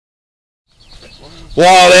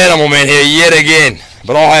Wild Animal Man here yet again,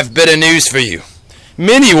 but I have better news for you.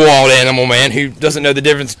 Many Wild Animal Man who doesn't know the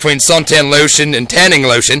difference between suntan lotion and tanning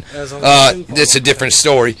lotion, that's a different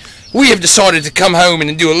story. We have decided to come home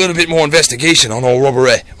and do a little bit more investigation on old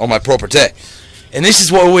robbery on my property. And this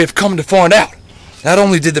is what we have come to find out. Not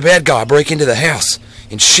only did the bad guy break into the house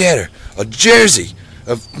and shatter a jersey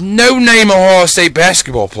of no-name Ohio State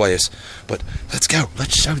basketball players, but let's go.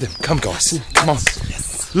 Let's show them. Come, guys. Come on.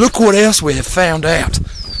 Look what else we have found out.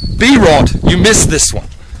 B-Rod, you missed this one.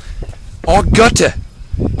 Our gutter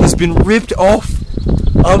has been ripped off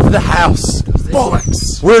of the house.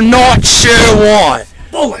 Bollocks. We're not sure why,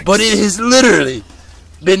 Bollocks. but it has literally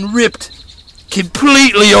been ripped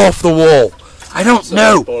completely off the wall. I don't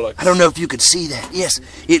know. I don't know if you could see that. Yes,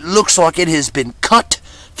 it looks like it has been cut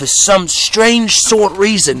for some strange sort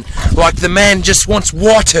reason, like the man just wants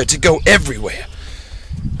water to go everywhere.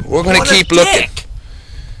 But we're going to keep looking.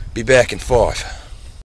 Be back in 5.